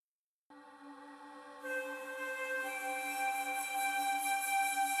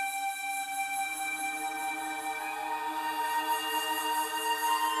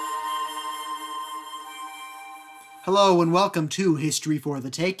Hello and welcome to History for the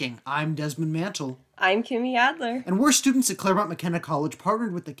Taking. I'm Desmond Mantle. I'm Kimmy Adler. And we're students at Claremont McKenna College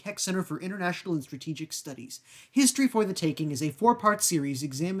partnered with the Keck Center for International and Strategic Studies. History for the Taking is a 4-part series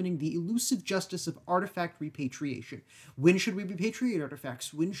examining the elusive justice of artifact repatriation. When should we repatriate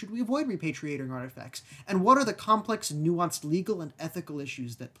artifacts? When should we avoid repatriating artifacts? And what are the complex and nuanced legal and ethical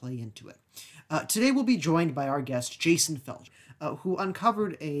issues that play into it? Today we'll be joined by our guest, Jason Felch, who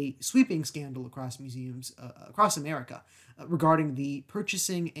uncovered a sweeping scandal across museums across America regarding the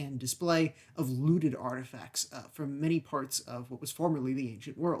purchasing and display of looted artifacts from many parts of what was formerly the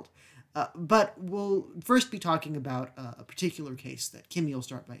ancient world. But we'll first be talking about a particular case that Kimmy will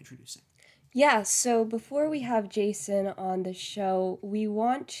start by introducing. Yeah, so before we have Jason on the show, we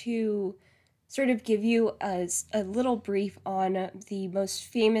want to sort of give you a little brief on the most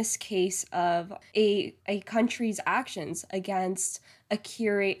famous case of a country's actions against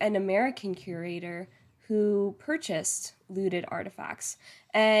an American curator who purchased looted artifacts.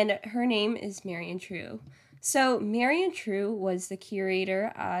 And her name is Marion True. So Marion True was the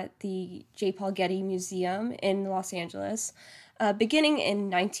curator at the J. Paul Getty Museum in Los Angeles, beginning in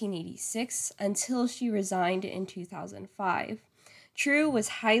 1986 until she resigned in 2005. True was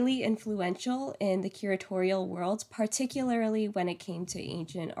highly influential in the curatorial world, particularly when it came to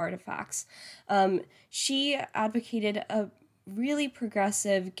ancient artifacts. She advocated a really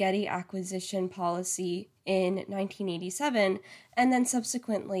progressive Getty acquisition policy in 1987 and then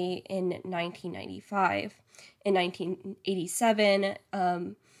subsequently in 1995. In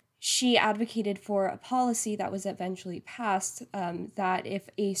 1987, she advocated for a policy that was eventually passed that if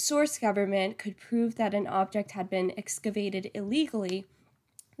a source government could prove that an object had been excavated illegally,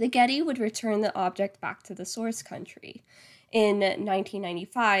 the Getty would return the object back to the source country. In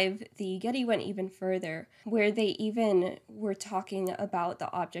 1995, the Getty went even further, where they even were talking about the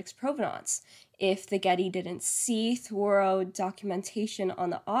object's provenance. If the Getty didn't see thorough documentation on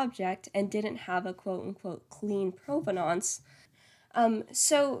the object and didn't have a quote-unquote clean provenance,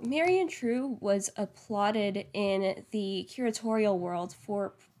 so Marion True was applauded in the curatorial world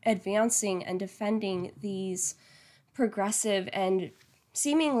for advancing and defending these progressive and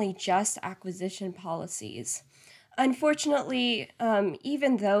seemingly just acquisition policies. Unfortunately,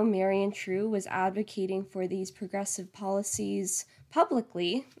 even though Marion True was advocating for these progressive policies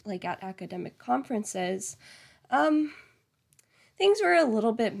publicly, like at academic conferences, things were a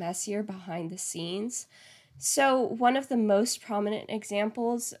little bit messier behind the scenes. So one of the most prominent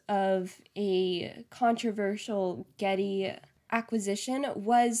examples of a controversial Getty acquisition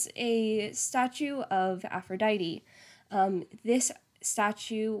was a statue of Aphrodite. This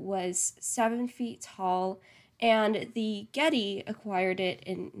statue was 7 feet tall, and the Getty acquired it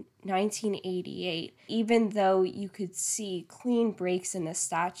in 1988. Even though you could see clean breaks in the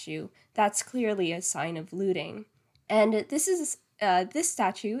statue, that's clearly a sign of looting. And this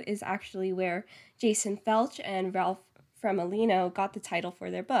statue is actually where Jason Felch and Ralph Fremolino got the title for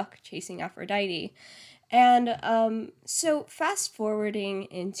their book, Chasing Aphrodite. And so fast forwarding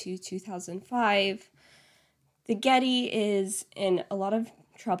into 2005, the Getty is in a lot of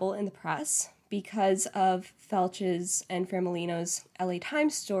trouble in the press because of Felch's and Fremolino's LA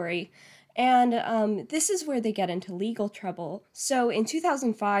Times story. And this is where they get into legal trouble. So in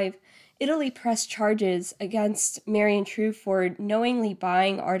 2005, Italy pressed charges against Marion True for knowingly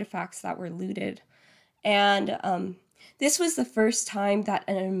buying artifacts that were looted. And this was the first time that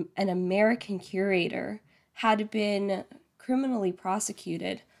an American curator had been criminally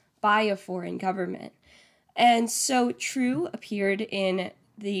prosecuted by a foreign government. And so True appeared in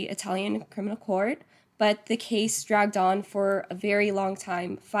the Italian criminal court, but the case dragged on for a very long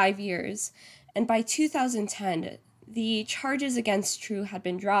time, 5 years. And by 2010, the charges against True had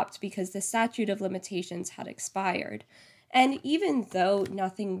been dropped because the statute of limitations had expired. And even though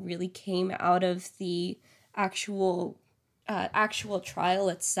nothing really came out of the actual trial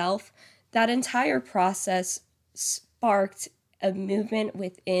itself, that entire process sparked a movement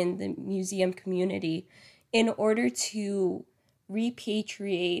within the museum community in order to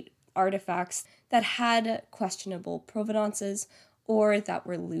repatriate artifacts that had questionable provenances or that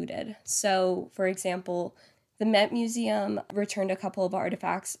were looted. So, for example, the Met Museum returned a couple of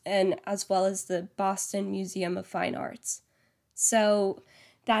artifacts, and as well as the Boston Museum of Fine Arts. So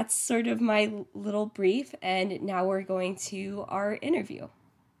that's sort of my little brief, and now we're going to our interview.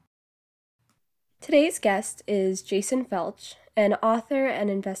 Today's guest is Jason Felch, an author and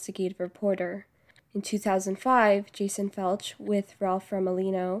investigative reporter. In 2005, Jason Felch, with Ralph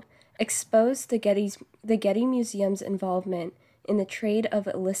Fremolino, exposed the Getty Museum's involvement in the trade of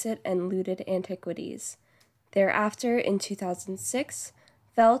illicit and looted antiquities. Thereafter, in 2006,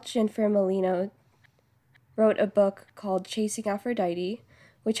 Felch and Fremolino wrote a book called Chasing Aphrodite,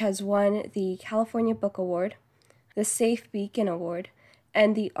 which has won the California Book Award, the Safe Beacon Award,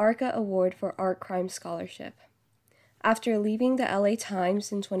 and the ARCA Award for Art Crime Scholarship. After leaving the LA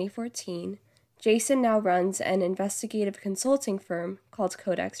Times in 2014, Jason now runs an investigative consulting firm called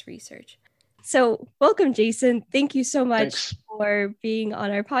Codex Research. So, welcome, Jason. Thank you so much for being on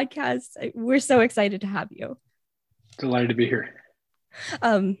our podcast. We're so excited to have you. Delighted to be here.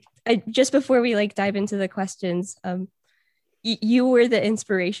 Just before we dive into the questions, you were the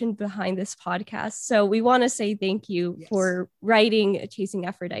inspiration behind this podcast. So we want to say thank you for writing Chasing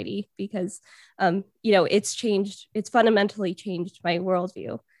Aphrodite, because, it's fundamentally changed my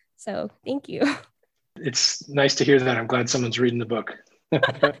worldview. So thank you. It's nice to hear that. I'm glad someone's reading the book.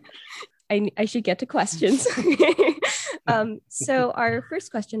 I should get to questions. So our first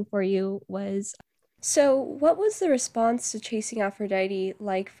question for you was, so what was the response to Chasing Aphrodite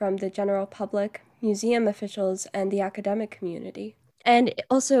like from the general public, museum officials, and the academic community? And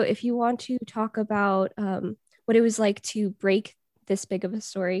also, if you want to talk about what it was like to break this big of a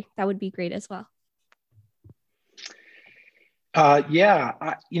story, that would be great as well. I'll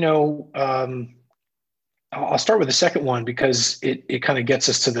start with the second one because it kind of gets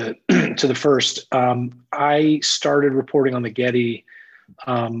us to the to the first. I started reporting on the Getty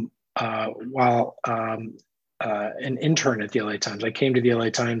while an intern at the LA Times. I came to the LA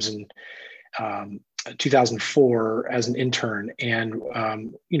Times in 2004 as an intern, and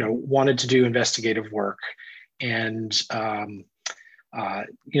wanted to do investigative work, and spent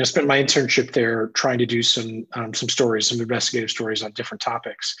my internship there trying to do some stories, some investigative stories on different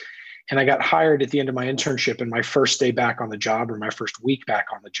topics. And I got hired at the end of my internship, and my first day back on the job, or my first week back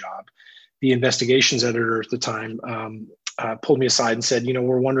on the job, the investigations editor at the time pulled me aside and said,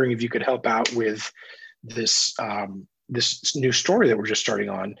 we're wondering if you could help out with this this new story that we're just starting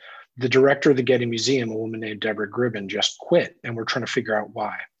on. The director of the Getty Museum, a woman named Deborah Gribben, just quit, and we're trying to figure out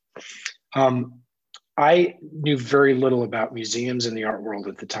why. I knew very little about museums in the art world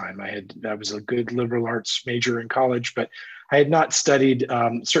at the time. I was a good liberal arts major in college, but I had not studied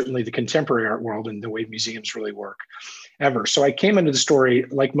certainly the contemporary art world and the way museums really work ever. So I came into the story,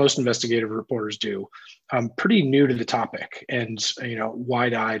 like most investigative reporters do, pretty new to the topic and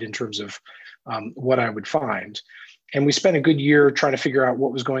wide-eyed in terms of what I would find. And we spent a good year trying to figure out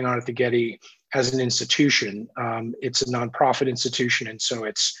what was going on at the Getty as an institution. It's a nonprofit institution, and so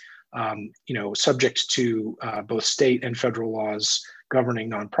it's subject to both state and federal laws governing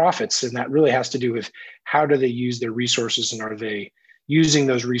nonprofits. And that really has to do with how do they use their resources, and are they using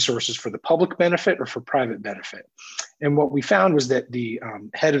those resources for the public benefit or for private benefit? And what we found was that the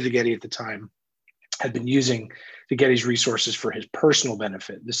head of the Getty at the time had been using the Getty's resources for his personal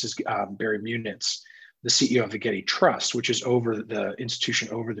benefit. This is Barry Munitz, the CEO of the Getty Trust, which is over the institution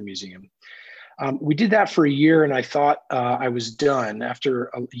over the museum. We did that for a year, and I thought I was done. After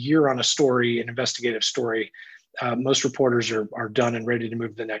a year on a story, an investigative story, most reporters are done and ready to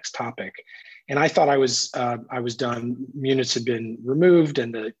move to the next topic. And I thought I was done. Munitz had been removed,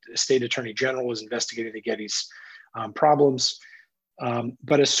 and the state attorney general was investigating the Getty's problems.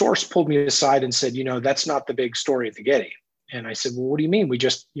 But a source pulled me aside and said, that's not the big story at the Getty. And I said, well, what do you mean? We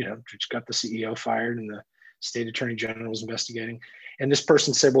just got the CEO fired, and the state attorney general was investigating. And this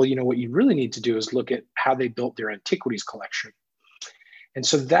person said, well, what you really need to do is look at how they built their antiquities collection. And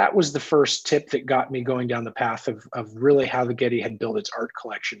so that was the first tip that got me going down the path of really how the Getty had built its art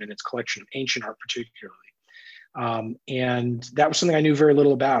collection, and its collection of ancient art particularly. And that was something I knew very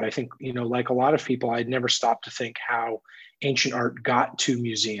little about. I think, like a lot of people, I'd never stopped to think how ancient art got to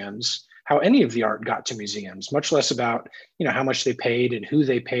museums, how any of the art got to museums, much less about, how much they paid and who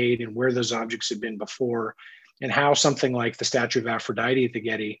they paid and where those objects had been before, and how something like the statue of Aphrodite at the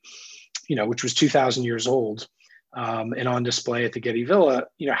Getty, which was 2,000 years old, and on display at the Getty Villa,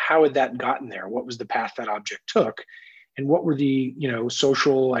 how had that gotten there? What was the path that object took? And what were the,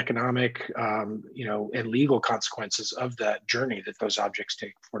 social, economic, and legal consequences of that journey that those objects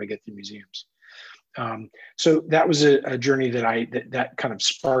take before they get to museums? So that was a journey that kind of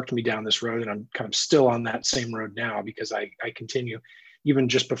sparked me down this road, and I'm kind of still on that same road now, because I continue, even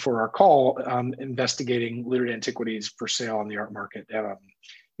just before our call, investigating looted antiquities for sale on the art market,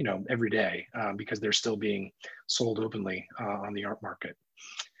 every day, because they're still being sold openly on the art market.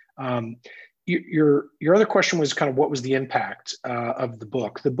 Your other question was kind of what was the impact of the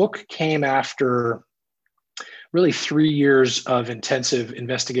book. The book came after really 3 years of intensive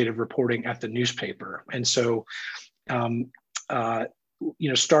investigative reporting at the newspaper. And so,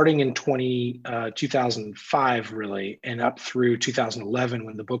 starting in 2005, really, and up through 2011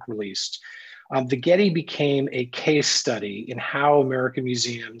 when the book released, the Getty became a case study in how American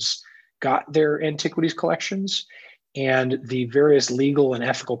museums got their antiquities collections and the various legal and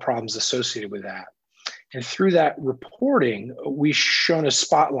ethical problems associated with that. And through that reporting, we shone a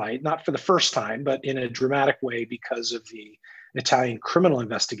spotlight, not for the first time, but in a dramatic way because of the Italian criminal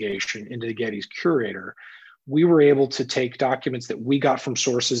investigation into the Getty's curator. We were able to take documents that we got from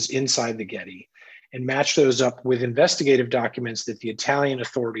sources inside the Getty and match those up with investigative documents that the Italian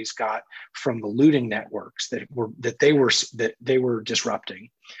authorities got from the looting networks that they were disrupting.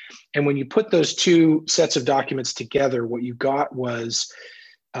 And when you put those two sets of documents together, what you got was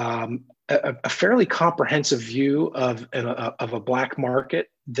a fairly comprehensive view of a black market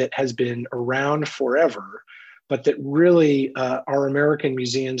that has been around forever, but that really our American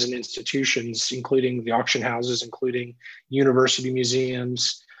museums and institutions, including the auction houses, including university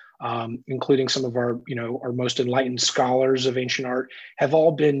museums, including some of our most enlightened scholars of ancient art, have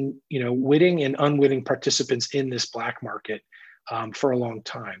all been witting and unwitting participants in this black market for a long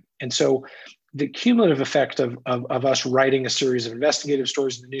time. And so the cumulative effect of us writing a series of investigative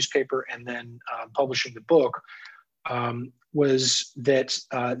stories in the newspaper and then publishing the book was that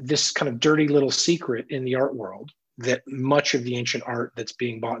this kind of dirty little secret in the art world, that much of the ancient art that's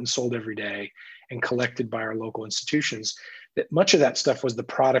being bought and sold every day and collected by our local institutions, that much of that stuff was the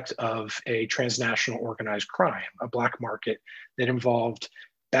product of a transnational organized crime, a black market that involved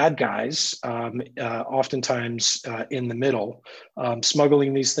bad guys, oftentimes in the middle,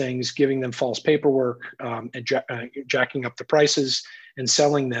 smuggling these things, giving them false paperwork, and jacking up the prices and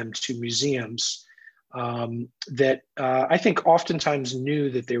selling them to museums that I think oftentimes knew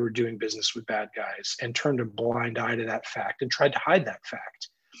that they were doing business with bad guys and turned a blind eye to that fact and tried to hide that fact.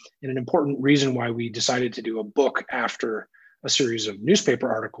 And an important reason why we decided to do a book after a series of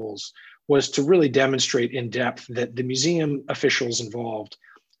newspaper articles was to really demonstrate in depth that the museum officials involved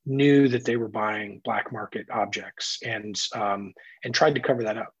knew that they were buying black market objects and tried to cover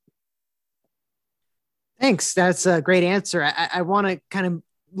that up. Thanks. That's a great answer. I want to kind of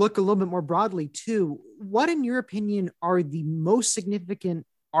look a little bit more broadly too. What, in your opinion, are the most significant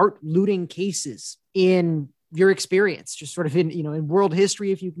art looting cases in your experience, just sort of in world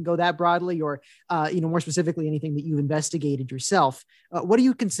history, if you can go that broadly, or more specifically, anything that you've investigated yourself? What do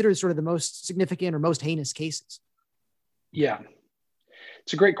you consider sort of the most significant or most heinous cases? Yeah,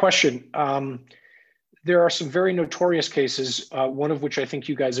 it's a great question. There are some very notorious cases, one of which I think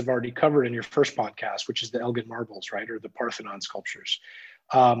you guys have already covered in your first podcast, which is the Elgin marbles, right, or the Parthenon sculptures.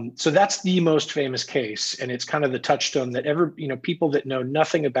 So that's the most famous case, and it's kind of the touchstone that people that know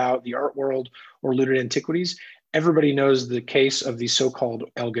nothing about the art world or looted antiquities, everybody knows the case of these so-called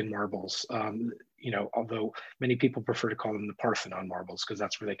Elgin marbles. Although many people prefer to call them the Parthenon marbles because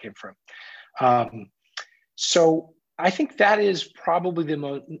that's where they came from. So I think that is probably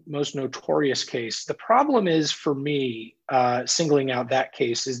the most notorious case. The problem is, for me, singling out that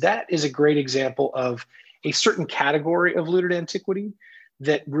case, is that is a great example of a certain category of looted antiquity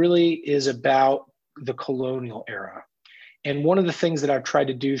that really is about the colonial era. And one of the things that I've tried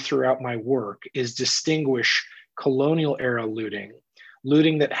to do throughout my work is distinguish colonial era looting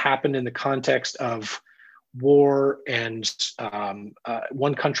that happened in the context of war and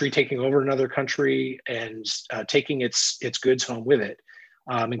one country taking over another country and taking its goods home with it,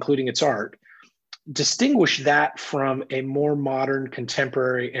 including its art. Distinguish that from a more modern,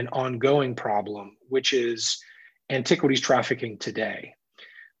 contemporary, and ongoing problem, which is antiquities trafficking today.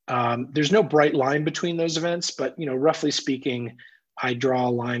 There's no bright line between those events, but roughly speaking, I draw a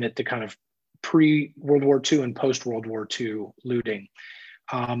line at the kind of pre-World War II and post-World War II looting.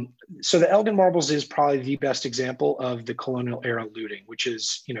 So the Elgin marbles is probably the best example of the colonial era looting, which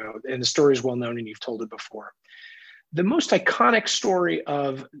is, and the story is well known and you've told it before. The most iconic story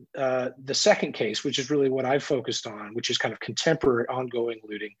of the second case, which is really what I've focused on, which is kind of contemporary ongoing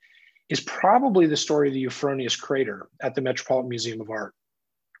looting, is probably the story of the Euphroneous crater at the Metropolitan Museum of Art.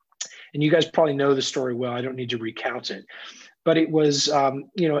 And you guys probably know the story well. I don't need to recount it. But it was,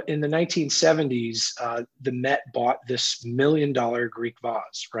 in the 1970s, the Met bought this $1 million Greek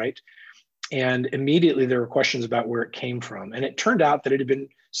vase, right? And immediately there were questions about where it came from. And it turned out that it had been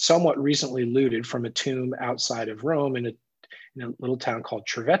somewhat recently looted from a tomb outside of Rome in a little town called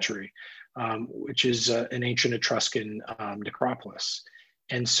Cerveteri, which is an ancient Etruscan necropolis.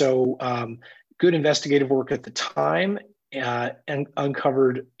 And so good investigative work at the time and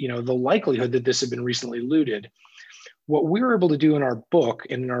uncovered, the likelihood that this had been recently looted. What we were able to do in our book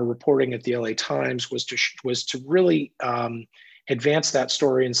and in our reporting at the LA Times was to really advance that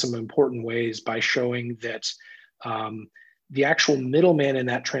story in some important ways by showing that the actual middleman in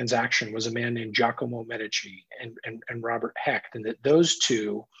that transaction was a man named Giacomo Medici and Robert Hecht, and that those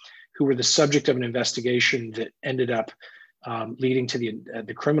two, who were the subject of an investigation that ended up leading to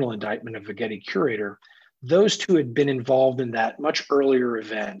the criminal indictment of a Getty curator, those two had been involved in that much earlier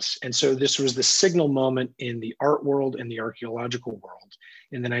event. And so this was the signal moment in the art world and the archaeological world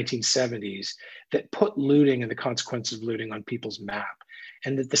in the 1970s that put looting and the consequences of looting on people's map.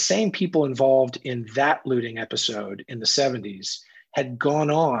 And that the same people involved in that looting episode in the 70s had gone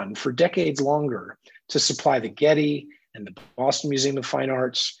on for decades longer to supply the Getty and the Boston Museum of Fine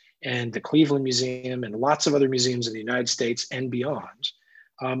Arts and the Cleveland Museum and lots of other museums in the United States and beyond,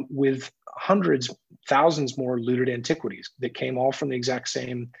 with hundreds, thousands more looted antiquities that came all from the exact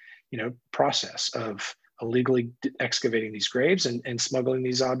same, process of illegally excavating these graves and smuggling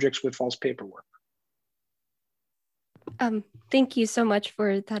these objects with false paperwork. Thank you so much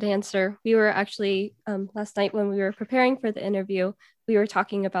for that answer. We were actually, last night when we were preparing for the interview, we were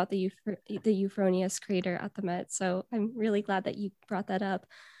talking about the Euphronius crater at the Met. So I'm really glad that you brought that up.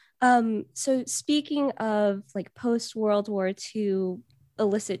 So speaking of like post-World War II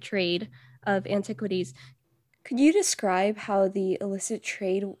illicit trade of antiquities, could you describe how the illicit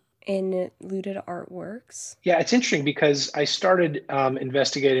trade in looted art works? Yeah, it's interesting because I started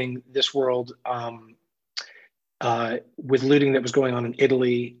investigating this world with looting that was going on in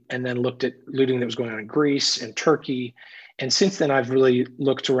Italy, and then looked at looting that was going on in Greece and Turkey. And since then, I've really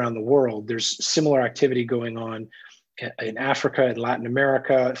looked around the world. There's similar activity going on in Africa and Latin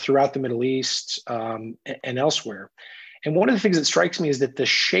America, throughout the Middle East, and elsewhere. And one of the things that strikes me is that the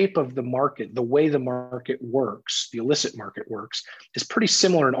shape of the market, the way the market works, the illicit market works, is pretty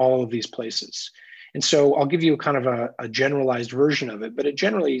similar in all of these places. And so I'll give you kind of a generalized version of it, but it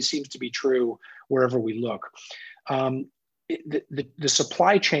generally seems to be true wherever we look. The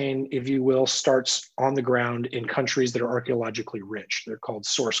supply chain, if you will, starts on the ground in countries that are archaeologically rich. They're called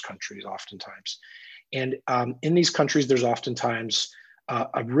source countries oftentimes. And in these countries, there's oftentimes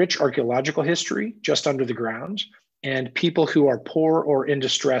a rich archaeological history just under the ground, and people who are poor or in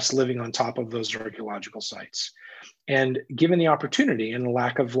distress living on top of those archaeological sites. And given the opportunity and the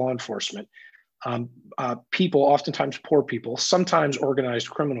lack of law enforcement, people, oftentimes poor people, sometimes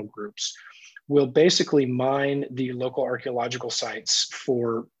organized criminal groups, will basically mine the local archaeological sites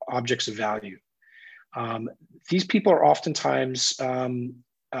for objects of value. These people are oftentimes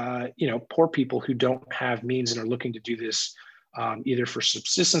poor people who don't have means and are looking to do this either for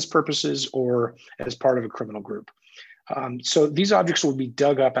subsistence purposes or as part of a criminal group. So these objects will be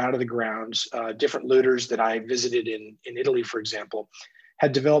dug up out of the ground. Different looters that I visited in Italy, for example,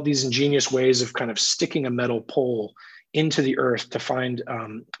 had developed these ingenious ways of kind of sticking a metal pole into the earth to find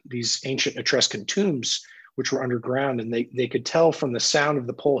these ancient Etruscan tombs, which were underground. And they could tell from the sound of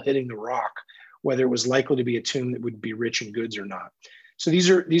the pole hitting the rock whether it was likely to be a tomb that would be rich in goods or not. So these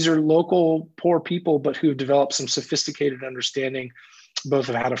are local poor people, but who have developed some sophisticated understanding both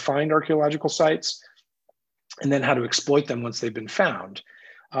of how to find archaeological sites and then how to exploit them once they've been found.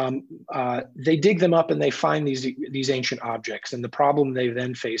 They dig them up and they find these ancient objects. And the problem they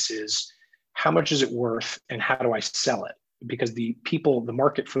then face is, how much is it worth and how do I sell it? Because the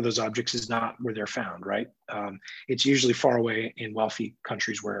market for those objects is not where they're found, right? It's usually far away in wealthy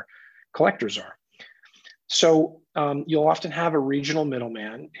countries where collectors are. So you'll often have a regional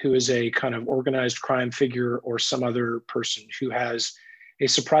middleman who is a kind of organized crime figure or some other person who has a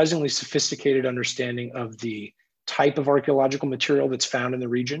surprisingly sophisticated understanding of the type of archaeological material that's found in the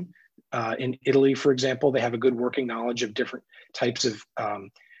region. In Italy, for example, they have a good working knowledge of different types of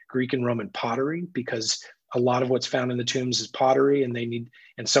Greek and Roman pottery, because a lot of what's found in the tombs is pottery, and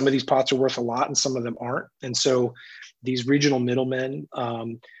some of these pots are worth a lot and some of them aren't. And so these regional middlemen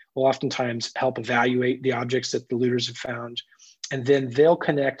will oftentimes help evaluate the objects that the looters have found. And then they'll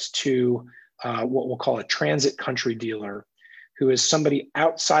connect to what we'll call a transit country dealer, who is somebody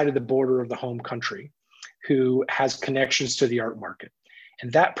outside of the border of the home country who has connections to the art market.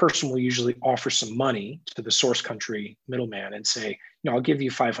 And that person will usually offer some money to the source country middleman and say, I'll give you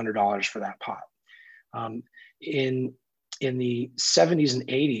 $500 for that pot. In the 70s and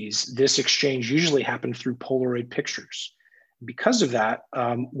 80s, this exchange usually happened through Polaroid pictures. Because of that,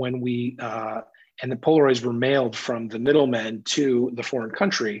 when the Polaroids were mailed from the middlemen to the foreign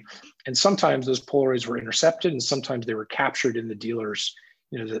country, and sometimes those Polaroids were intercepted, and sometimes they were captured in the dealers,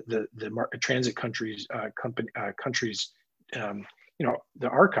 the transit countries, the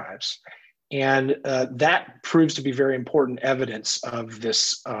archives, and that proves to be very important evidence of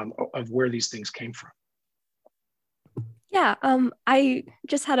this, of where these things came from. Yeah, I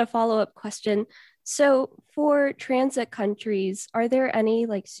just had a follow-up question. So for transit countries, are there any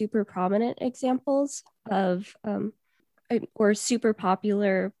like super prominent examples of or super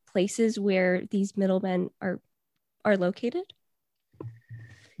popular places where these middlemen are located?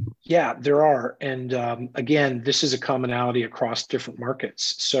 Yeah, there are. And again, this is a commonality across different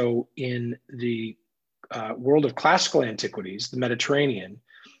markets. So in the world of classical antiquities, the Mediterranean,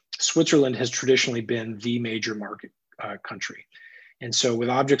 Switzerland has traditionally been the major market country. And so with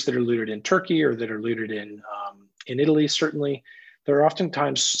objects that are looted in Turkey or that are looted in Italy, certainly, they're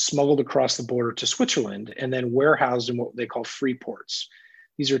oftentimes smuggled across the border to Switzerland and then warehoused in what they call free ports.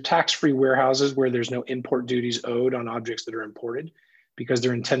 These are tax-free warehouses where there's no import duties owed on objects that are imported because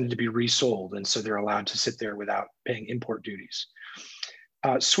they're intended to be resold. And so they're allowed to sit there without paying import duties.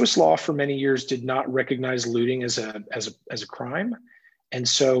 Swiss law for many years did not recognize looting as a crime. And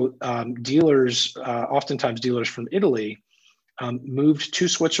so dealers, oftentimes dealers from Italy, moved to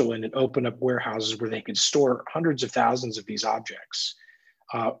Switzerland and opened up warehouses where they could store hundreds of thousands of these objects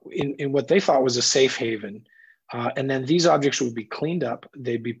in what they thought was a safe haven. And then these objects would be cleaned up.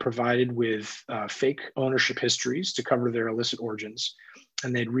 They'd be provided with fake ownership histories to cover their illicit origins.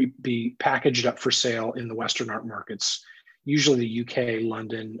 And they'd be packaged up for sale in the Western art markets, usually the UK,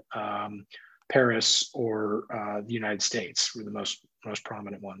 London, Paris, or the United States were the most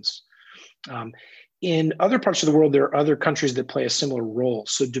prominent ones. In other parts of the world, there are other countries that play a similar role.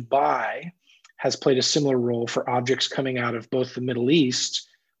 So Dubai has played a similar role for objects coming out of both the Middle East,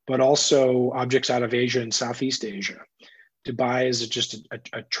 but also objects out of Asia and Southeast Asia. Dubai is just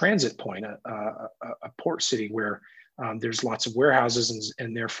a transit point, a port city where there's lots of warehouses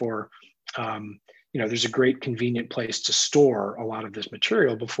and therefore, there's a great convenient place to store a lot of this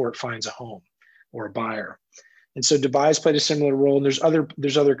material before it finds a home or a buyer. And so Dubai has played a similar role, and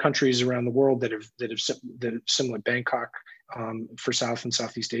there's other countries around the world that have similar. Bangkok for South and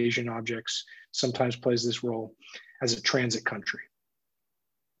Southeast Asian objects sometimes plays this role as a transit country.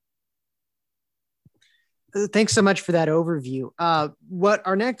 Thanks so much for that overview. What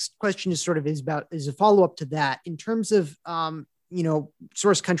our next question is a follow-up to that in terms of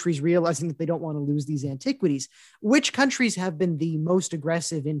source countries realizing that they don't want to lose these antiquities. Which countries have been the most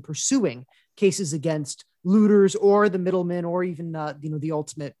aggressive in pursuing cases against looters or the middlemen or even the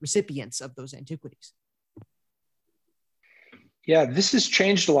ultimate recipients of those antiquities? Yeah, this has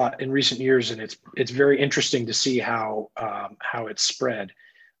changed a lot in recent years, and it's very interesting to see how it's spread.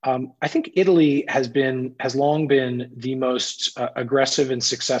 I think Italy has long been the most aggressive and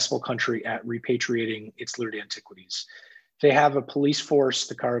successful country at repatriating its looted antiquities. They have a police force,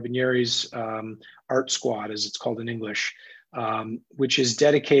 the Carabinieri's art squad, as it's called in English, which is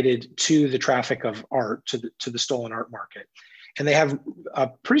dedicated to the traffic of art, to the stolen art market. And they have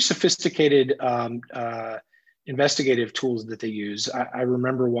pretty sophisticated investigative tools that they use. I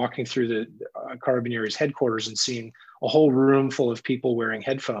remember walking through the Carabinieri's headquarters and seeing a whole room full of people wearing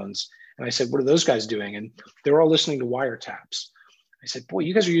headphones. And I said, what are those guys doing? And they were all listening to wiretaps. I said, boy,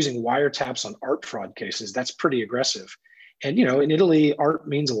 you guys are using wiretaps on art fraud cases. That's pretty aggressive. And, in Italy, art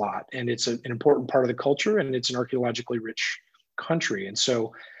means a lot, and it's an important part of the culture, and it's an archaeologically rich country. And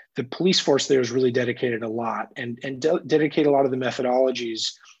so the police force there is really dedicated a lot and dedicate a lot of the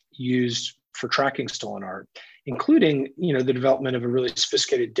methodologies used for tracking stolen art, including, the development of a really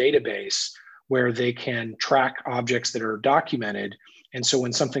sophisticated database where they can track objects that are documented. And so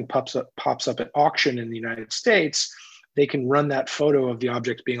when something pops up at auction in the United States, they can run that photo of the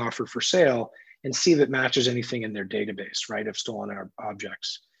object being offered for sale and see if it matches anything in their database, right, of stolen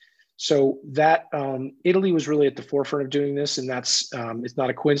objects. So that Italy was really at the forefront of doing this, and that's it's not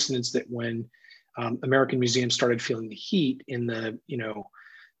a coincidence that when American museums started feeling the heat in the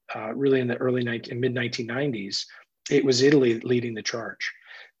really in the early mid 1990s, it was Italy leading the charge.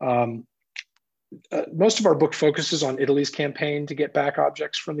 Most of our book focuses on Italy's campaign to get back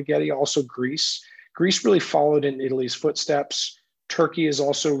objects from the Getty. Also, Greece. Greece really followed in Italy's footsteps. Turkey has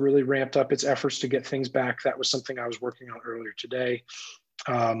also really ramped up its efforts to get things back. That was something I was working on earlier today.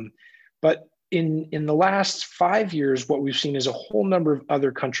 But in the last 5 years, what we've seen is a whole number of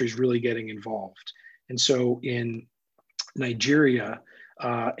other countries really getting involved. And so in Nigeria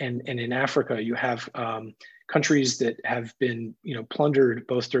and in Africa, you have countries that have been plundered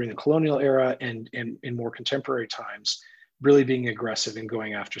both during the colonial era and in more contemporary times, really being aggressive and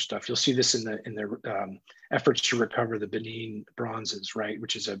going after stuff. You'll see this in their efforts to recover the Benin bronzes, right,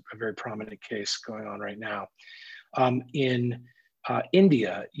 which is a very prominent case going on right now. In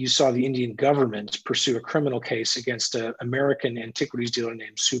India, you saw the Indian government pursue a criminal case against an American antiquities dealer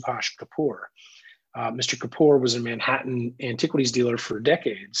named Subhash Kapoor. Mr. Kapoor was a Manhattan antiquities dealer for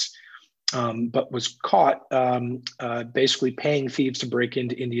decades, but was caught basically paying thieves to break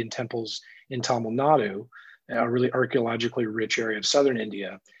into Indian temples in Tamil Nadu, a really archaeologically rich area of southern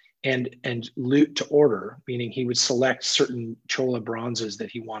India, and loot to order, meaning he would select certain Chola bronzes that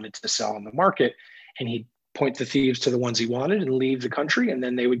he wanted to sell on the market, and he'd point the thieves to the ones he wanted and leave the country, and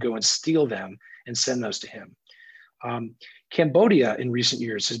then they would go and steal them and send those to him. Cambodia in recent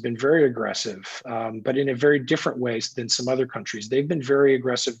years has been very aggressive, but in a very different way than some other countries. They've been very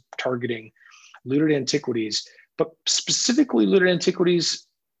aggressive targeting looted antiquities, but specifically looted antiquities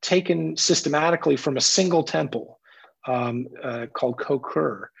taken systematically from a single temple called Koh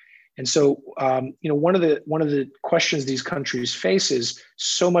Ker. And so, one of the questions these countries face is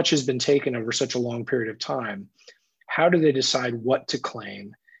so much has been taken over such a long period of time. How do they decide what to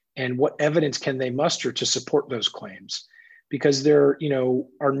claim, and what evidence can they muster to support those claims? Because there,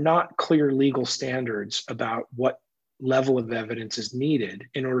 are not clear legal standards about what level of evidence is needed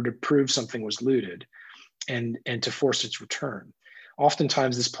in order to prove something was looted and to force its return.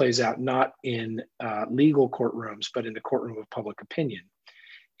 Oftentimes, this plays out not in legal courtrooms, but in the courtroom of public opinion.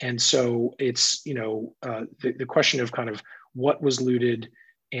 And so it's, the question of kind of what was looted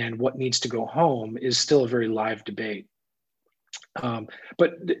and what needs to go home is still a very live debate.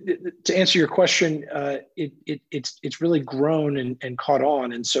 But to answer your question, it's really grown and caught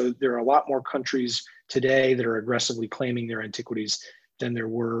on. And so there are a lot more countries today that are aggressively claiming their antiquities than there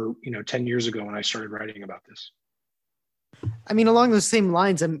were, 10 years ago when I started writing about this. I mean, along those same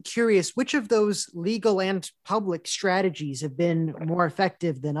lines, I'm curious, which of those legal and public strategies have been more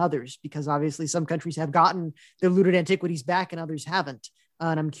effective than others? Because obviously some countries have gotten their looted antiquities back and others haven't.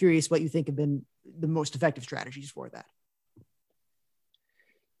 And I'm curious what you think have been the most effective strategies for that.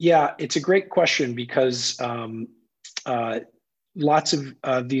 Yeah, it's a great question because lots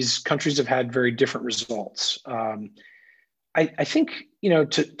of these countries have had very different results. I think,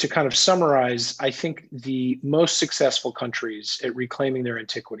 to kind of summarize, I think the most successful countries at reclaiming their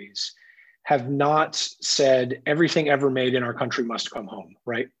antiquities have not said everything ever made in our country must come home,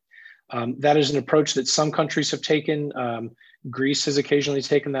 right? That is an approach that some countries have taken. Greece has occasionally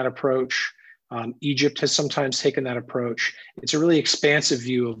taken that approach. Egypt has sometimes taken that approach. It's a really expansive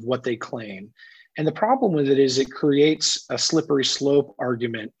view of what they claim. And the problem with it is it creates a slippery slope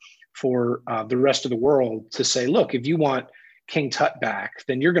argument for the rest of the world to say, look, if you want King Tut back,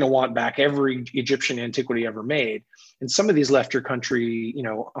 then you're going to want back every Egyptian antiquity ever made. And some of these left your country,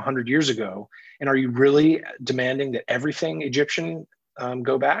 100 years ago. And are you really demanding that everything Egyptian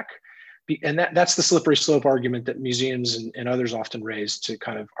go back? And that's the slippery slope argument that museums and others often raise to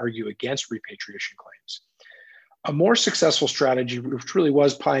kind of argue against repatriation claims. A more successful strategy, which really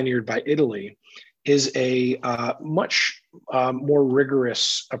was pioneered by Italy, is a much more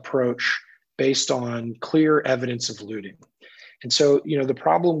rigorous approach based on clear evidence of looting. And so, the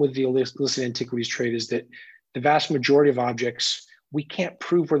problem with the illicit antiquities trade is that the vast majority of objects, we can't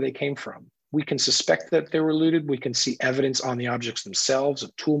prove where they came from. We can suspect that they were looted. We can see evidence on the objects themselves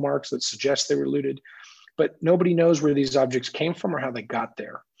of tool marks that suggest they were looted, but nobody knows where these objects came from or how they got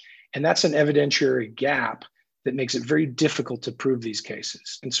there. And that's an evidentiary gap that makes it very difficult to prove these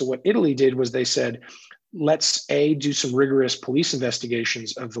cases. And so what Italy did was they said, let's do some rigorous police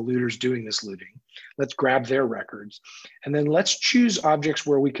investigations of the looters doing this looting. Let's grab their records. And then let's choose objects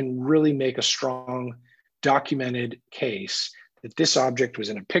where we can really make a strong documented case that this object was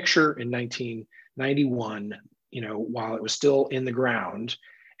in a picture in 1991, while it was still in the ground,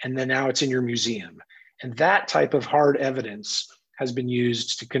 and then now it's in your museum. And that type of hard evidence has been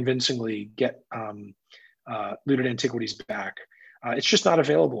used to convincingly get looted antiquities back. It's just not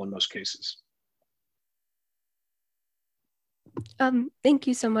available in most cases. Thank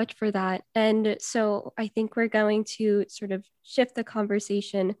you so much for that. And so I think we're going to sort of shift the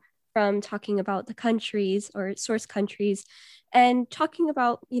conversation from talking about the countries or source countries and talking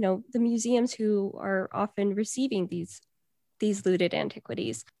about, the museums who are often receiving these looted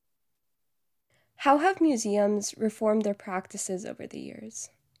antiquities. How have museums reformed their practices over the years?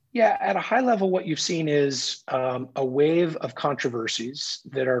 Yeah, at a high level, what you've seen is a wave of controversies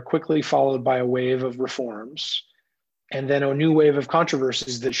that are quickly followed by a wave of reforms, and then a new wave of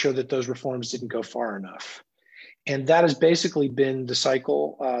controversies that show that those reforms didn't go far enough. And that has basically been the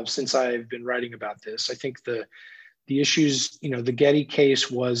cycle since I've been writing about this. I think the issues, the Getty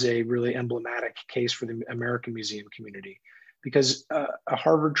case was a really emblematic case for the American museum community, because a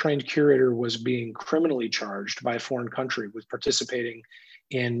Harvard-trained curator was being criminally charged by a foreign country with participating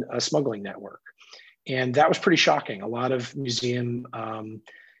in a smuggling network. And that was pretty shocking. A lot of museum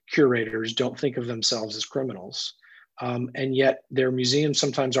curators don't think of themselves as criminals. And yet their museums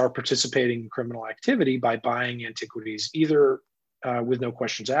sometimes are participating in criminal activity by buying antiquities, either with no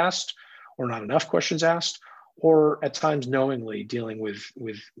questions asked or not enough questions asked, or at times knowingly dealing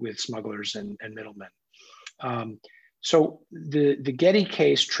with smugglers and middlemen. So the Getty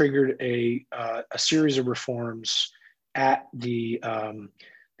case triggered a series of reforms at the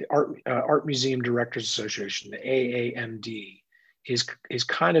Art Museum Directors Association, the AAMD, is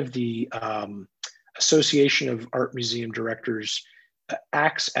kind of the Association of Art Museum Directors,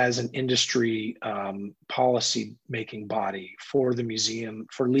 acts as an industry policy making body for the museum,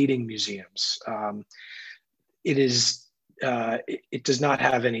 for leading museums. It does not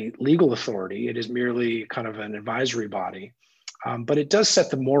have any legal authority. It is merely kind of an advisory body, but it does set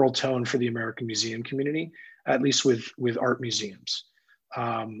the moral tone for the American museum community, at least with art museums,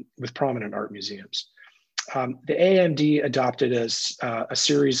 with prominent art museums. The AMD adopted a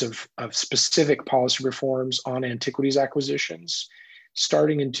series of specific policy reforms on antiquities acquisitions.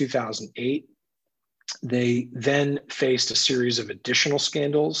 Starting in 2008, they then faced a series of additional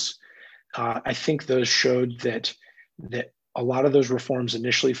scandals. I think those showed that a lot of those reforms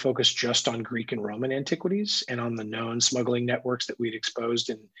initially focused just on Greek and Roman antiquities and on the known smuggling networks that we'd exposed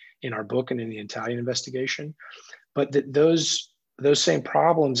in our book and in the Italian investigation, but that those same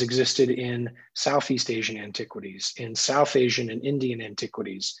problems existed in Southeast Asian antiquities, in South Asian and Indian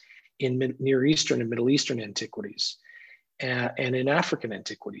antiquities, in Near Eastern and Middle Eastern antiquities, and in African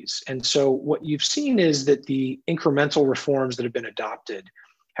antiquities. And so what you've seen is that the incremental reforms that have been adopted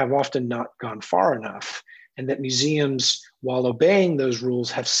have often not gone far enough, and that museums, while obeying those rules,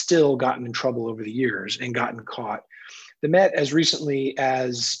 have still gotten in trouble over the years and gotten caught. The Met, as recently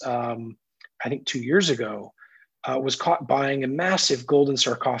as I think 2 years ago, was caught buying a massive golden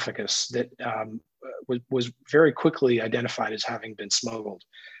sarcophagus that was very quickly identified as having been smuggled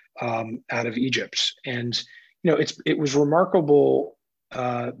out of Egypt. And it was remarkable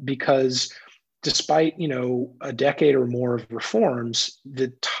because despite a decade or more of reforms,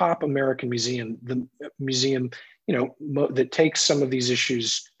 the top American museum, the museum that takes some of these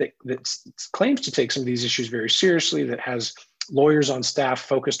issues, that claims to take some of these issues very seriously, that has lawyers on staff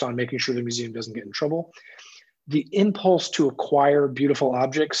focused on making sure the museum doesn't get in trouble, the impulse to acquire beautiful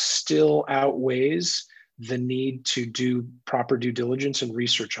objects still outweighs the need to do proper due diligence and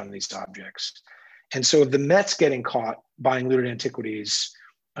research on these objects. And so if the Met's getting caught buying looted antiquities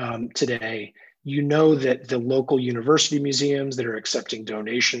today, that the local university museums that are accepting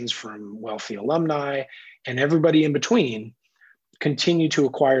donations from wealthy alumni and everybody in between continue to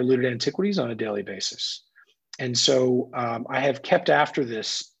acquire looted antiquities on a daily basis. And so I have kept after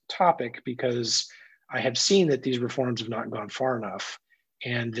this topic because I have seen that these reforms have not gone far enough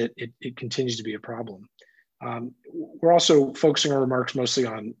and that it continues to be a problem. We're also focusing our remarks mostly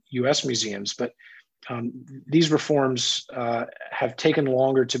on US museums, but these reforms have taken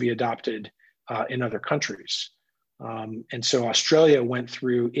longer to be adopted in other countries. And so Australia went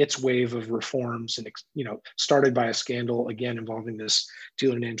through its wave of reforms and, started by a scandal, again, involving this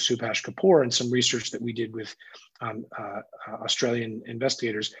dealer named Subhash Kapoor and some research that we did with Australian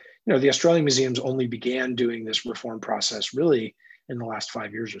investigators. The Australian museums only began doing this reform process really in the last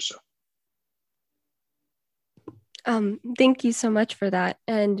 5 years or so. Thank you so much for that.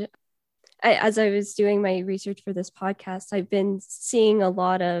 And as I was doing my research for this podcast, I've been seeing a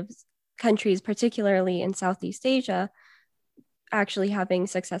lot of countries, particularly in Southeast Asia, actually having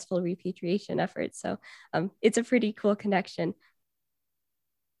successful repatriation efforts. So it's a pretty cool connection.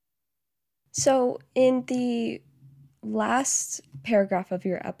 So in the last paragraph of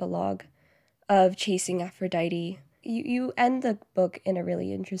your epilogue of Chasing Aphrodite, you end the book in a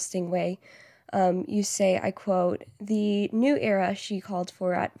really interesting way. You say, I quote, "The new era she called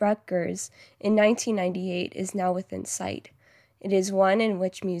for at Rutgers in 1998 is now within sight. It is one in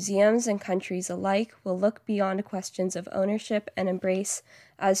which museums and countries alike will look beyond questions of ownership and embrace,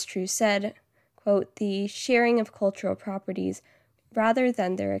 as True said, quote, the sharing of cultural properties rather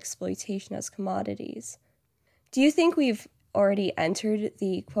than their exploitation as commodities." Do you think we've already entered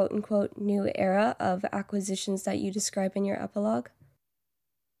the quote-unquote new era of acquisitions that you describe in your epilogue?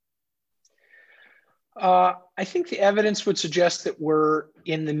 I think the evidence would suggest that we're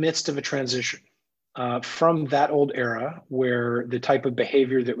in the midst of a transition from that old era where the type of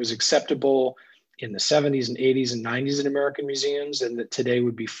behavior that was acceptable in the 70s and 80s and 90s in American museums and that today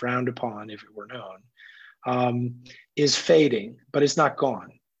would be frowned upon if it were known is fading, but it's not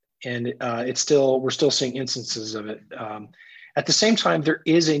gone. And we're still seeing instances of it. At the same time, there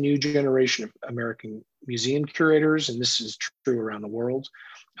is a new generation of American museum curators, and this is true around the world,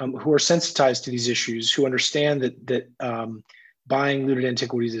 who are sensitized to these issues, who understand that buying looted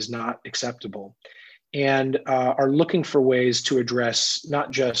antiquities is not acceptable, and are looking for ways to address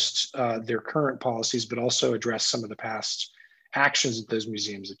not just their current policies, but also address some of the past actions that those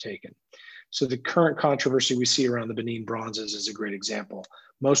museums have taken. So the current controversy we see around the Benin bronzes is a great example,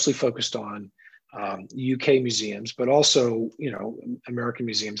 mostly focused on UK museums, but also, American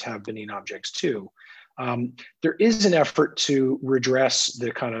museums have Benin objects too. There is an effort to redress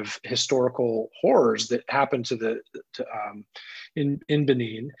the kind of historical horrors that happened in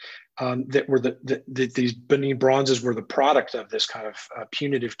Benin. That were these Benin bronzes were the product of this kind of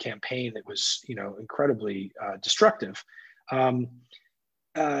punitive campaign that was, incredibly destructive. And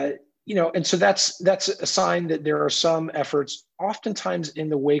so that's a sign that there are some efforts, oftentimes in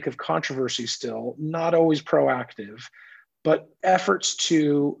the wake of controversy still, not always proactive, but efforts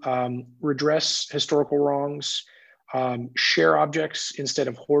to redress historical wrongs, share objects instead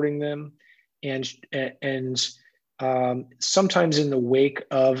of hoarding them, and sometimes in the wake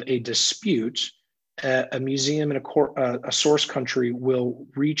of a dispute, a museum and a source country will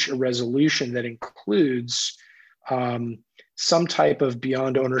reach a resolution that includes some type of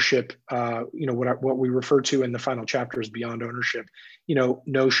beyond ownership, what we refer to in the final chapter as beyond ownership,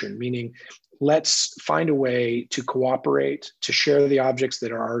 notion, meaning let's find a way to cooperate, to share the objects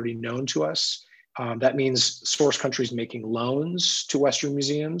that are already known to us. That means source countries making loans to Western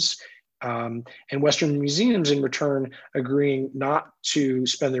museums, and Western museums in return agreeing not to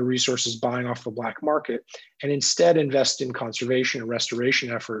spend their resources buying off the black market and instead invest in conservation and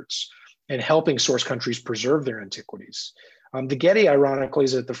restoration efforts and helping source countries preserve their antiquities. The Getty, ironically,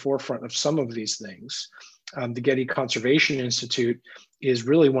 is at the forefront of some of these things. The Getty Conservation Institute is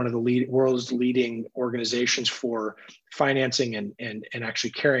really one of the world's leading organizations for financing and actually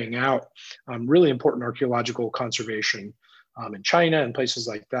carrying out really important archaeological conservation in China and places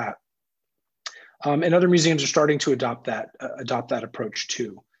like that. And other museums are starting to adopt that approach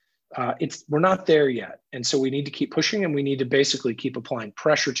too. We're not there yet, and so we need to keep pushing, and we need to basically keep applying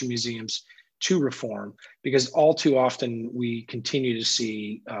pressure to museums to reform, because all too often we continue to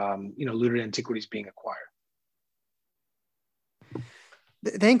see looted antiquities being acquired.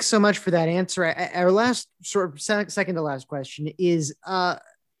 Thanks so much for that answer. Our last sort of second to last question is,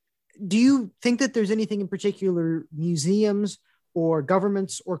 do you think that there's anything in particular museums or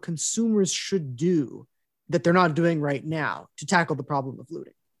governments or consumers should do that they're not doing right now to tackle the problem of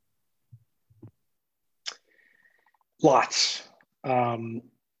looting? Lots.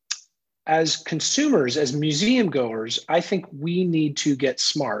 As consumers, as museum goers, I think we need to get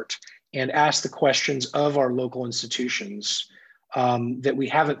smart and ask the questions of our local institutions that we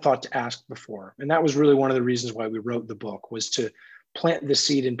haven't thought to ask before. And that was really one of the reasons why we wrote the book, was to plant the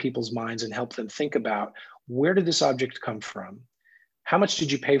seed in people's minds and help them think about, where did this object come from? How much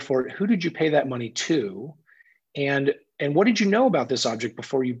did you pay for it? Who did you pay that money to? And what did you know about this object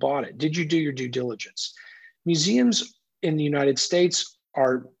before you bought it? Did you do your due diligence? Museums in the United States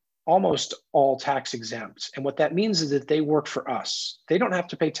are almost all tax exempt. And what that means is that they work for us. They don't have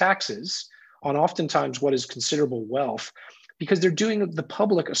to pay taxes on oftentimes what is considerable wealth, because they're doing the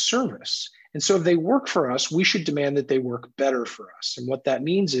public a service. And so if they work for us, we should demand that they work better for us. And what that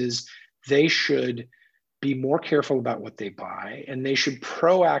means is they should be more careful about what they buy, and they should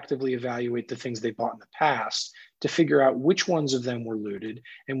proactively evaluate the things they bought in the past to figure out which ones of them were looted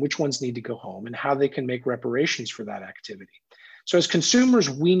and which ones need to go home and how they can make reparations for that activity. So as consumers,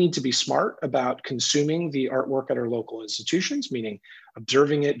 we need to be smart about consuming the artwork at our local institutions, meaning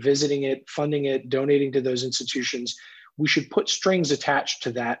observing it, visiting it, funding it, donating to those institutions. We should put strings attached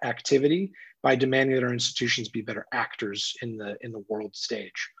to that activity by demanding that our institutions be better actors in the world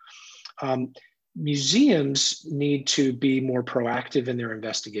stage. Museums need to be more proactive in their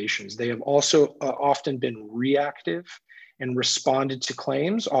investigations. They have also often been reactive and responded to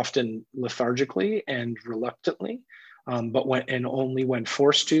claims, often lethargically and reluctantly, but only when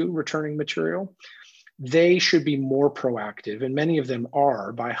forced to, returning material. They should be more proactive, and many of them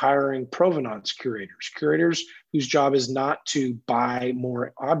are, by hiring provenance curators whose job is not to buy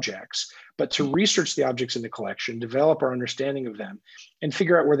more objects, but to research the objects in the collection, develop our understanding of them, and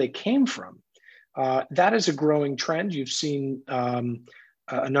figure out where they came from. That is a growing trend. You've seen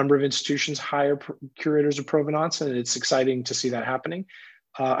a number of institutions hire curators of provenance, and it's exciting to see that happening.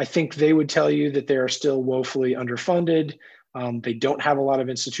 I think they would tell you that they are still woefully underfunded. They don't have a lot of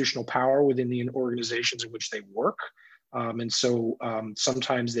institutional power within the organizations in which they work. And so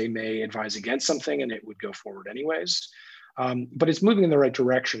sometimes they may advise against something and it would go forward anyways. But it's moving in the right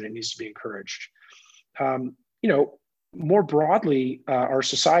direction. It needs to be encouraged. More broadly, our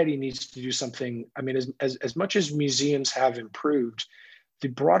society needs to do something. I mean, as much as museums have improved, the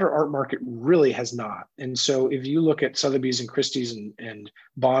broader art market really has not. And so if you look at Sotheby's and Christie's and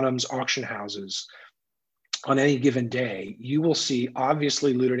Bonham's auction houses on any given day, you will see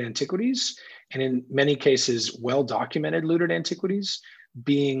obviously looted antiquities, and in many cases, well-documented looted antiquities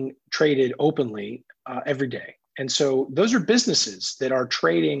being traded openly every day. And so those are businesses that are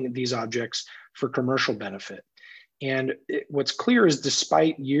trading these objects for commercial benefit. And what's clear is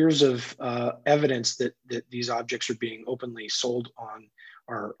despite years of evidence that these objects are being openly sold on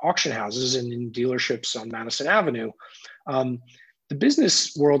our auction houses and in dealerships on Madison Avenue, the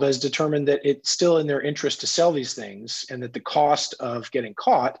business world has determined that it's still in their interest to sell these things, and that the cost of getting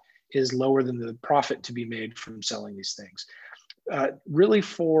caught is lower than the profit to be made from selling these things. Really,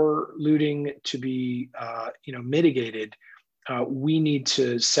 for looting to be mitigated, we need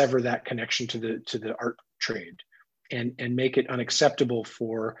to sever that connection to the art trade, and make it unacceptable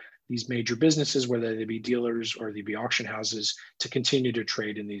for these major businesses, whether they be dealers or they be auction houses, to continue to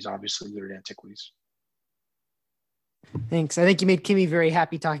trade in these obviously looted antiquities. Thanks. I think you made Kimmy very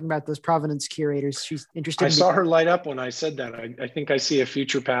happy talking about those provenance curators. She's interested. I saw her light up when I said that. I think I see a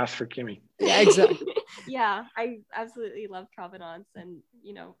future path for Kimmy. Yeah, exactly. Yeah, I absolutely love provenance, and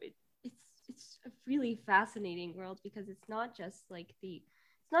it's a really fascinating world, because it's not just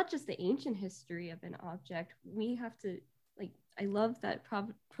the ancient history of an object. We have to, I love that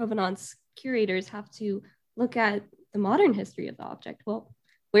provenance curators have to look at the modern history of the object. Well,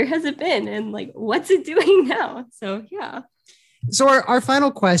 where has it been, and what's it doing now? So yeah. So our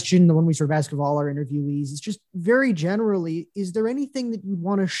final question, the one we sort of ask of all our interviewees, is just very generally, is there anything that you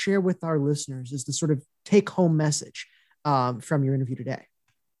want to share with our listeners as the sort of take home message from your interview today?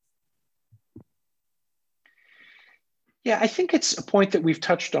 Yeah, I think it's a point that we've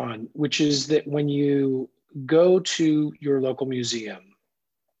touched on, which is that when you go to your local museum,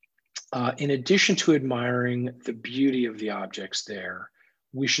 in addition to admiring the beauty of the objects there,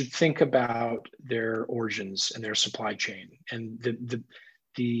 we should think about their origins and their supply chain, and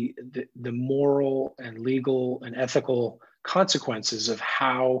the moral and legal and ethical consequences of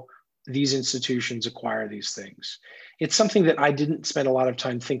how these institutions acquire these things. It's something that I didn't spend a lot of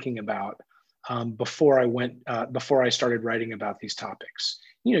time thinking about before I started writing about these topics.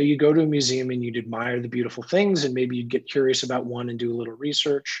 You go to a museum and you'd admire the beautiful things, and maybe you'd get curious about one and do a little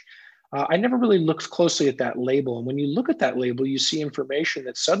research. I never really looked closely at that label. And when you look at that label, you see information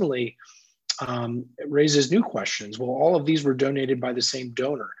that suddenly raises new questions. Well, all of these were donated by the same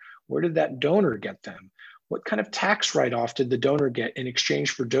donor. Where did that donor get them? What kind of tax write-off did the donor get in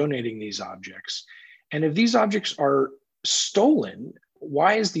exchange for donating these objects? And if these objects are stolen,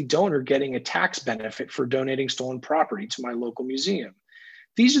 why is the donor getting a tax benefit for donating stolen property to my local museum?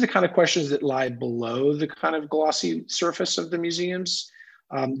 These are the kind of questions that lie below the kind of glossy surface of the museums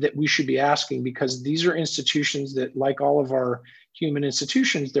that we should be asking, because these are institutions that, like all of our human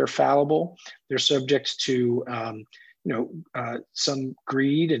institutions, they're fallible. They're subject to some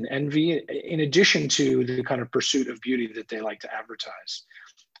greed and envy, in addition to the kind of pursuit of beauty that they like to advertise.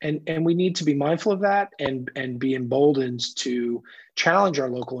 And we need to be mindful of that, and be emboldened to challenge our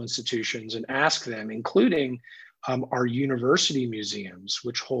local institutions and ask them, including our university museums,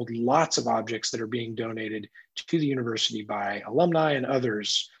 which hold lots of objects that are being donated to the university by alumni and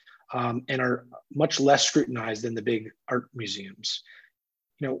others, and are much less scrutinized than the big art museums.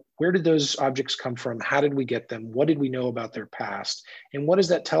 Where did those objects come from? How did we get them? What did we know about their past? And what does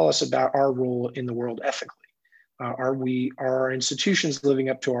that tell us about our role in the world ethically? Are our institutions living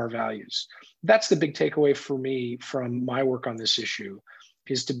up to our values? That's the big takeaway for me from my work on this issue,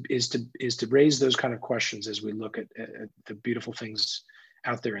 is to raise those kind of questions as we look at the beautiful things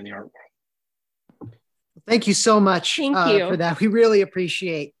out there in the art world. Thank you so much for that. We really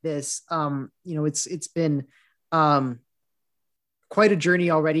appreciate this. It's been quite a journey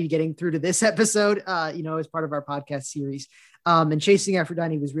already getting through to this episode, as part of our podcast series. And Chasing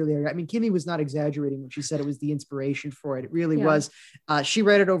Aphrodite was really, Kimmy was not exaggerating when she said it was the inspiration for it. It really was. She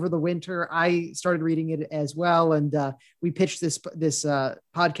read it over the winter. I started reading it as well. And we pitched this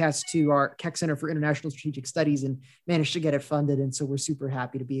podcast to our Keck Center for International Strategic Studies and managed to get it funded. And so we're super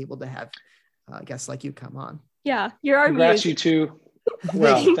happy to be able to have guests like you come on. Yeah, you're our Congrats, muse. you too.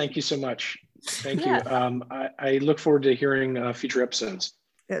 Well, thank you so much. Thank you. I look forward to hearing future episodes.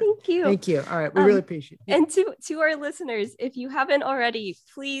 Thank you. Thank you. All right. We really appreciate it. And to our listeners, if you haven't already,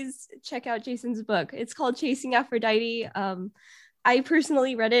 please check out Jason's book. It's called Chasing Aphrodite. I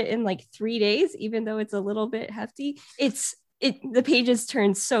personally read it in 3 days, even though it's a little bit hefty. The pages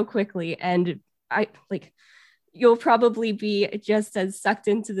turn so quickly, and you'll probably be just as sucked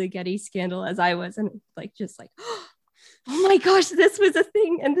into the Getty scandal as I was, and oh my gosh, this was a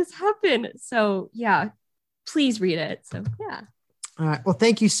thing and this happened. So yeah, please read it. So yeah. All right. Well,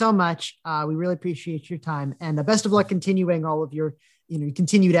 thank you so much. We really appreciate your time, and best of luck continuing all of your,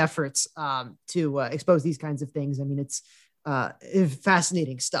 continued efforts to expose these kinds of things. It's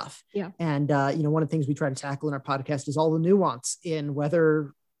fascinating stuff. Yeah. And, one of the things we try to tackle in our podcast is all the nuance in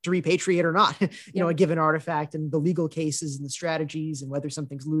whether to repatriate or not, a given artifact, and the legal cases and the strategies and whether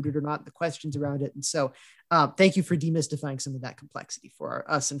something's looted or not, the questions around it. And so thank you for demystifying some of that complexity for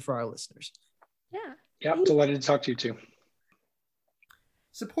us and for our listeners. Yeah, delighted to talk to you too.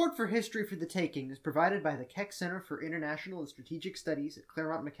 Support for History for the Taking is provided by the Keck Center for International and Strategic Studies at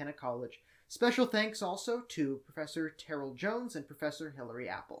Claremont McKenna College. Special thanks also to Professor Terrell Jones and Professor Hilary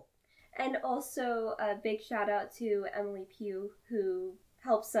Apple. And also a big shout out to Emily Pugh, who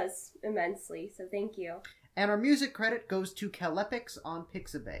helps us immensely, so thank you. And our music credit goes to Calepics on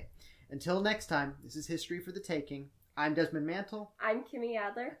Pixabay. Until next time, this is History for the Taking. I'm Desmond Mantle. I'm Kimmy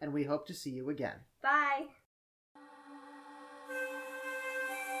Adler. And we hope to see you again. Bye!